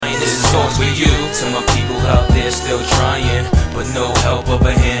This one's for you. To my people out there still trying, but no help up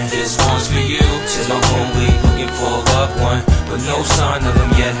a hand. This one's for you. To my homie looking for a loved one, but no sign of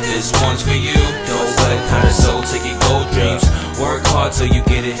them yet. This one's for you. Don't let it kind of soul take your gold dreams. Work hard till you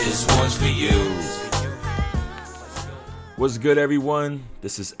get it. This one's for you. What's good, everyone?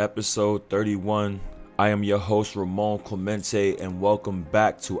 This is episode 31. I am your host, Ramon Clemente, and welcome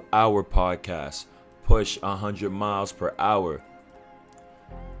back to our podcast, Push 100 Miles Per Hour.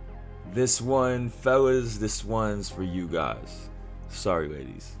 This one, fellas, this one's for you guys. Sorry,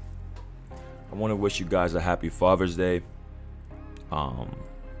 ladies. I want to wish you guys a happy Father's Day. I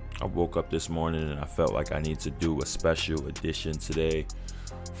woke up this morning and I felt like I need to do a special edition today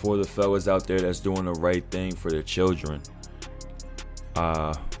for the fellas out there that's doing the right thing for their children.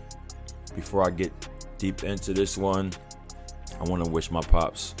 Before I get deep into this one, I want to wish my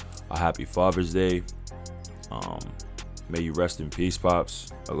pops a happy Father's Day. May you rest in peace,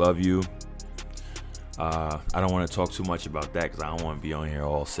 Pops. I love you. I don't want to talk too much about that because I don't want to be on here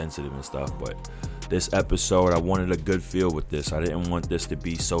all sensitive and stuff, but this episode, I wanted a good feel with this. I didn't want this to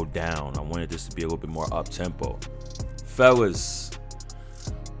be so down. I wanted this to be a little bit more up-tempo. Fellas,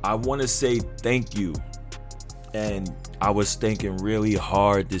 I want to say thank you. And I was thinking really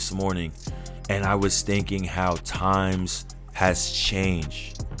hard this morning, and I was thinking how times has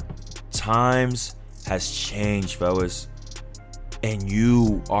changed. Times has changed, fellas. And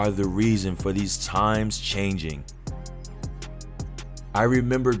you are the reason for these times changing. I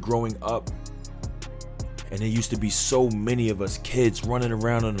remember growing up, and there used to be so many of us kids running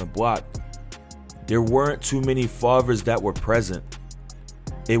around on the block. There weren't too many fathers that were present.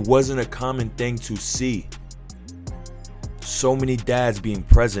 It wasn't a common thing to see. So many dads being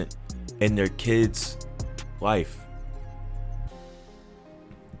present in their kids' life.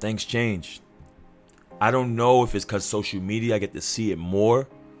 Things changed. I don't know if it's because social media, I get to see it more,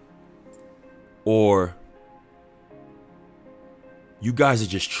 or you guys are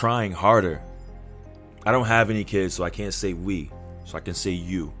just trying harder. I don't have any kids, so I can't say we, so I can say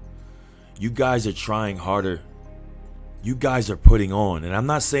you. You guys are trying harder. You guys are putting on, and I'm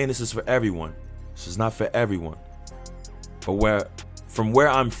not saying this is for everyone. This is not for everyone. But from where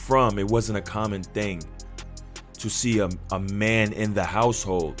I'm from, it wasn't a common thing to see a man in the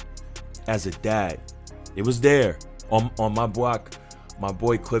household as a dad. It was there on my block. My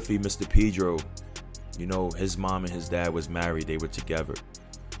boy Cliffy, Mr. Pedro, you know, his mom and his dad was married. They were together.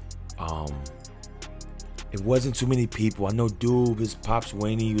 It wasn't too many people. I know Doob, his pops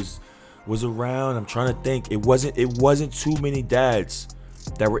Wayne, was around. I'm trying to think. It wasn't too many dads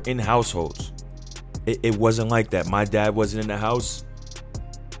that were in households. It wasn't like that. My dad wasn't in the house,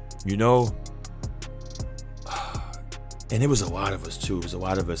 you know. And it was a lot of us too. It was a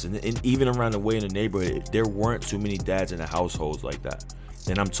lot of us. And even around the way in the neighborhood, there weren't too many dads in the households like that.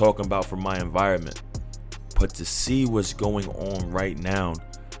 And I'm talking about from my environment. But to see what's going on right now,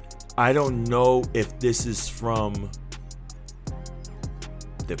 I don't know if this is from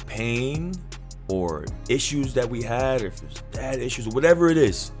the pain or issues that we had, or if it's dad issues, or whatever it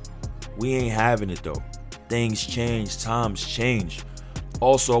is. We ain't having it though. Things change, times change.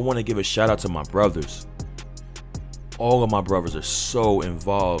 Also, I want to give a shout out to my brothers. All of my brothers are so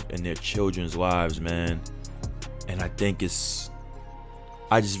involved in their children's lives, man. And I think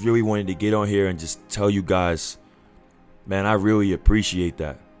I just really wanted to get on here and just tell you guys, man, I really appreciate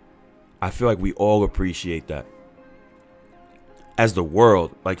that. I feel like we all appreciate that. As the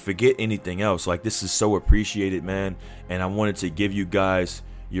world, like, forget anything else. Like, this is so appreciated, man. And I wanted to give you guys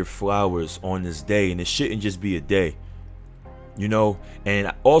your flowers on this day, and it shouldn't just be a day, you know.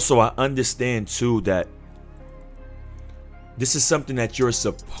 And also, I understand too that this is something that you're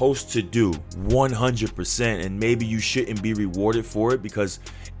supposed to do 100%, and maybe you shouldn't be rewarded for it because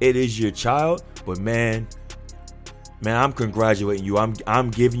it is your child. But man, I'm congratulating you.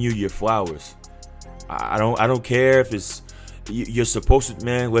 I'm giving you your flowers. I don't care if it's you're supposed to.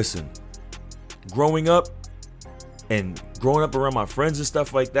 Man, listen, growing up around my friends and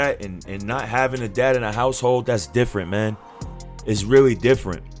stuff like that, and not having a dad in a household, that's different, man. It's really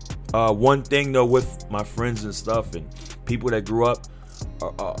different. One thing though, with my friends and stuff and people that grew up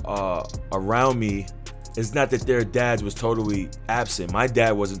around me, it's not that their dads was totally absent. My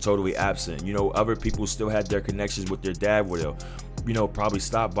dad wasn't totally absent. You know, other people still had their connections with their dad where they'll, you know, probably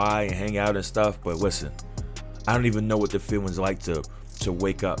stop by and hang out and stuff. But listen, I don't even know what the feeling's like to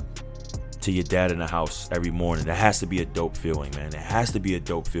wake up to your dad in the house every morning. That has to be a dope feeling, man. It has to be a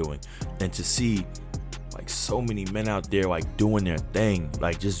dope feeling. And to see like so many men out there like doing their thing,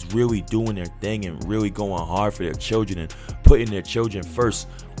 like just really doing their thing and really going hard for their children and putting their children first.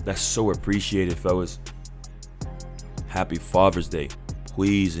 That's so appreciated, fellas. Happy Father's Day.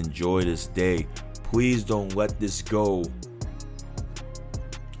 Please enjoy this day. Please don't let this go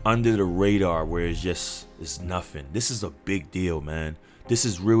under the radar where it's nothing. This is a big deal, man. This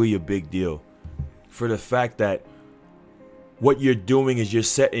is really a big deal. For the fact that what you're doing is you're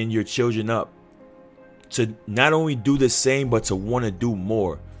setting your children up to not only do the same, but to want to do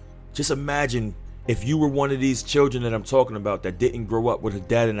more. Just imagine if you were one of these children that I'm talking about that didn't grow up with a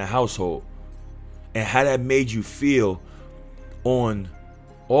dad in the household, and how that made you feel on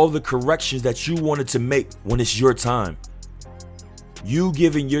all the corrections that you wanted to make when it's your time. You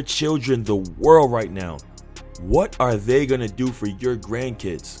giving your children the world right now. What are they going to do for your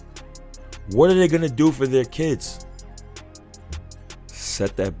grandkids? What are they going to do for their kids?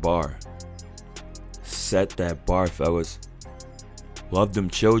 Set that bar. Set that bar, fellas. Love them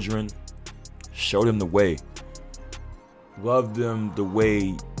children. Show them the way. Love them the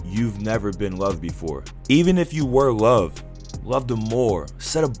way you've never been loved before. Even if you were loved, love them more.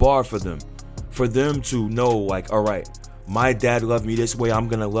 Set a bar for them. For them to know, like, all right, my dad loved me this way. I'm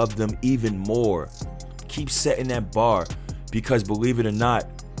going to love them even more. Keep setting that bar, because believe it or not,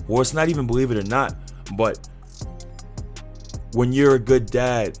 well, it's not even believe it or not, but when you're a good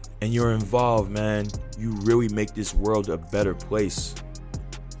dad and you're involved, man, you really make this world a better place.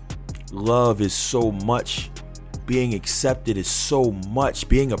 Love is so much. Being accepted is so much.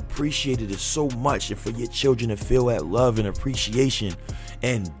 Being appreciated is so much. And for your children to feel that love and appreciation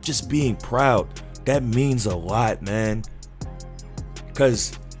and just being proud, that means a lot, man.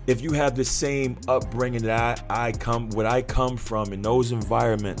 Because if you have the same upbringing that I come from in those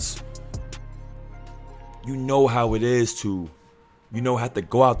environments, you know how it is to, have to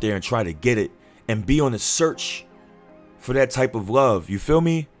go out there and try to get it and be on the search for that type of love. You feel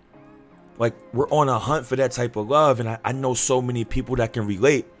me? Like, we're on a hunt for that type of love, and I know so many people that can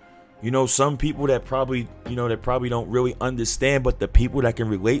relate. Some people that probably don't really understand, but the people that can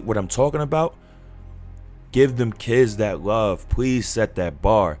relate what I'm talking about, give them kids that love. Please set that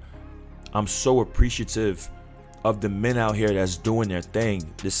bar. I'm so appreciative of the men out here that's doing their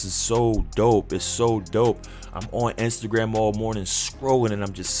thing. This is so dope. It's so dope. I'm on Instagram all morning scrolling, and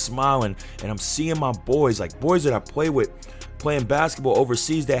I'm just smiling, and I'm seeing my boys, like boys that I play with, playing basketball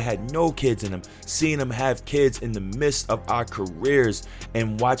overseas that had no kids in them, seeing them have kids in the midst of our careers,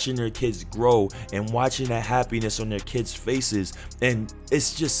 and watching their kids grow and watching that happiness on their kids' faces. And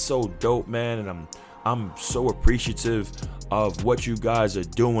it's just so dope, man. And I'm so appreciative of what you guys are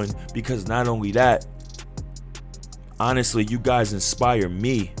doing, because not only that, honestly, you guys inspire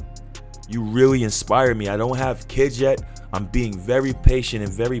me. You really inspire me. I don't have kids yet. I'm being very patient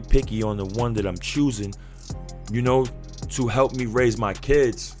and very picky on the one that I'm choosing, to help me raise my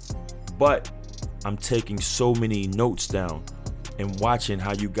kids. But I'm taking so many notes down and watching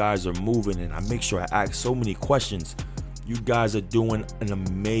how you guys are moving, and I make sure I ask so many questions. You guys are doing an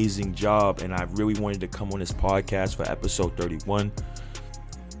amazing job, and I really wanted to come on this podcast for episode 31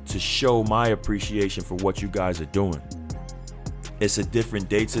 to show my appreciation for what you guys are doing. It's a different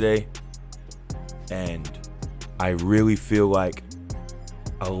day today, and I really feel like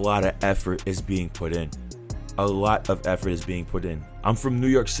a lot of effort is being put in. A lot of effort is being put in. I'm from New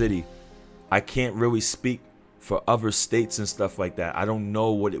York City. I can't really speak for other states and stuff like that. I don't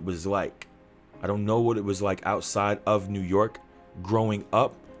know what it was like. I don't know what it was like outside of New York growing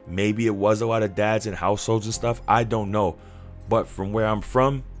up. Maybe it was a lot of dads and households and stuff. I don't know. But from where I'm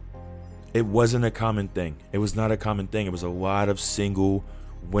from, it wasn't a common thing. It was not a common thing. It was a lot of single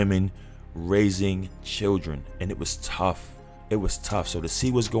women raising children, and it was tough. It was tough. So to see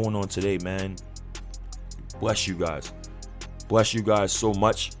what's going on today, man, bless you guys. Bless you guys so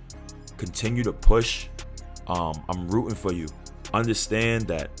much. Continue to push. I'm rooting for you. Understand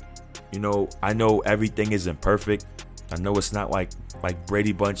that, I know everything isn't perfect. I know it's not like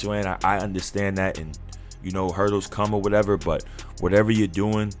Brady Bunch land. I understand that, and hurdles come or whatever, but whatever you're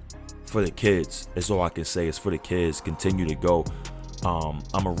doing for the kids, that's all I can say. It's for the kids. Continue to go.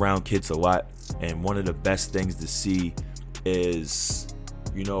 I'm around kids a lot, and one of the best things to see is,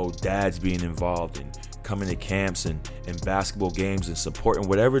 dads being involved and coming to camps and basketball games and supporting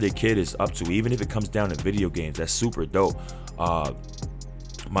whatever the kid is up to, even if it comes down to video games. That's super dope.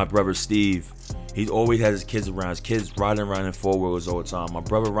 My brother Steve, he always has his kids around. His kids riding around in four-wheelers all the time. My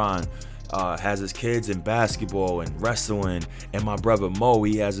brother Ron has his kids in basketball and wrestling. And my brother Mo,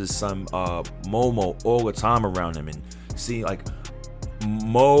 he has his son Momo all the time around him. And see, like,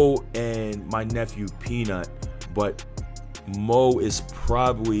 Mo and my nephew Peanut, but Mo is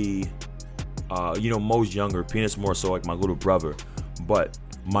probably, Mo's younger. Peanut's more so like my little brother. But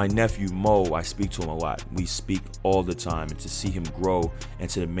my nephew Mo, I speak to him a lot. We speak all the time, and to see him grow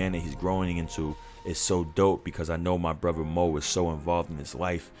into the man that he's growing into is so dope because I know my brother Mo is so involved in his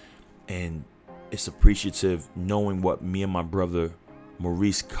life, and it's appreciative knowing what me and my brother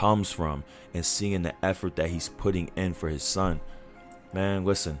Maurice comes from and seeing the effort that he's putting in for his son. Man,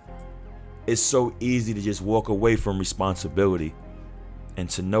 listen, it's so easy to just walk away from responsibility, and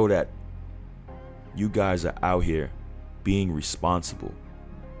to know that you guys are out here being responsible.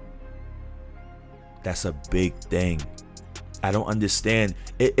 That's a big thing. I don't understand.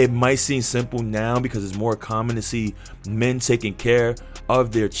 It might seem simple now because it's more common to see men taking care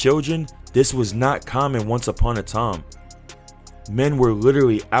of their children. This was not common once upon a time. Men were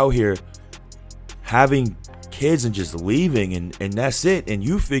literally out here having kids and just leaving, and that's it, and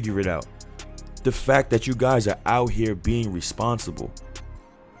you figure it out. The fact that you guys are out here being responsible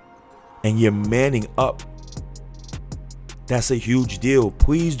and you're manning up, that's a huge deal.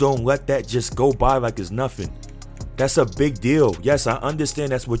 Please don't let that just go by like it's nothing. That's a big deal. Yes, I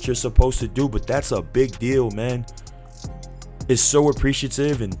understand that's what you're supposed to do, but that's a big deal, man. It's so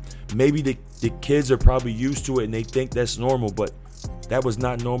appreciative, and maybe the kids are probably used to it and they think that's normal, but that was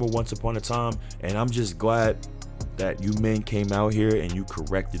not normal once upon a time. And I'm just glad that you men came out here and you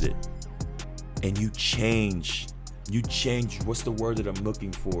corrected it. And you changed. What's the word that I'm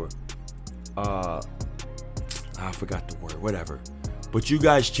looking for? I forgot the word, whatever. But you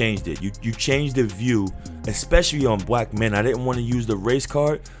guys changed it. You changed the view, especially on black men. I didn't want to use the race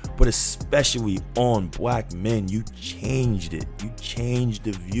card, but especially on black men. You changed it. You changed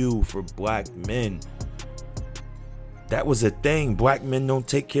the view for black men. That was a thing. Black men don't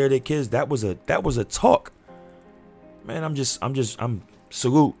take care of their kids. That was a talk. Man, I'm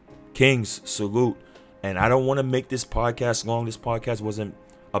salute. Kings, salute. And I don't want to make this podcast long. This podcast wasn't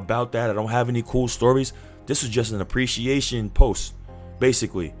about that. I don't have any cool stories. This was just an appreciation post.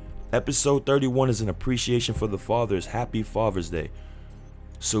 Basically, episode 31 is an appreciation for the fathers. Happy Father's Day.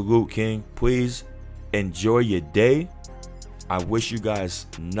 Salute, King. Please enjoy your day. I wish you guys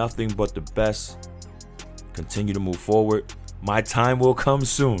nothing but the best. Continue to move forward. My time will come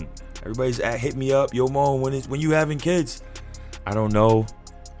soon. Everybody's hit me up. Yo, Mo, when you having kids? I don't know.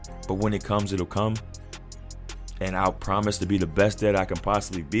 But when it comes, it'll come. And I'll promise to be the best dad I can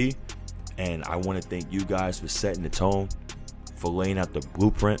possibly be. And I want to thank you guys for setting the tone, for laying out the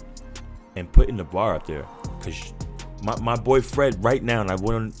blueprint, and putting the bar up there. Because my boy Fred right now, and I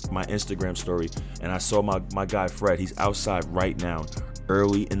went on my Instagram story, and I saw my guy Fred. He's outside right now,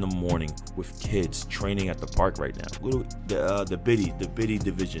 early in the morning, with kids training at the park right now. The biddy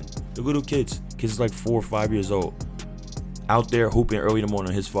division. The little kids like 4 or 5 years old, out there hooping early in the morning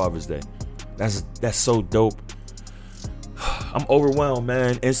on his Father's Day. That's so dope. I'm overwhelmed,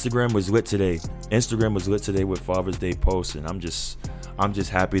 man. Instagram was lit today with Father's Day posts, and I'm just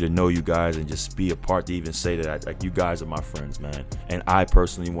happy to know you guys and just be a part to even say that like you guys are my friends, man. And I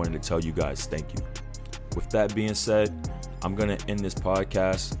personally wanted to tell you guys thank you. With that being said, I'm gonna end this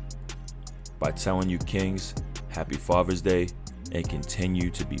podcast by telling you, Kings, happy Father's Day, and continue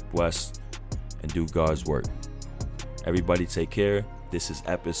to be blessed and do God's work. Everybody take care. This is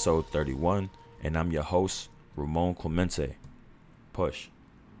episode 31, and I'm your host, Ramon Clemente. Push.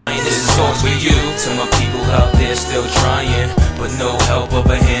 This is all for you, to my people out there still trying, but no help of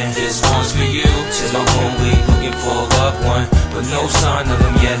a hand. This one's for you, to my homie looking for a loved one, but no sign of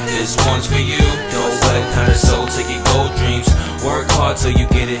them yet. This one's for you, don't let kind of soul take your gold dreams. Work hard till you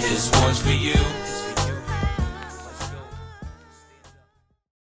get it. This one's for you.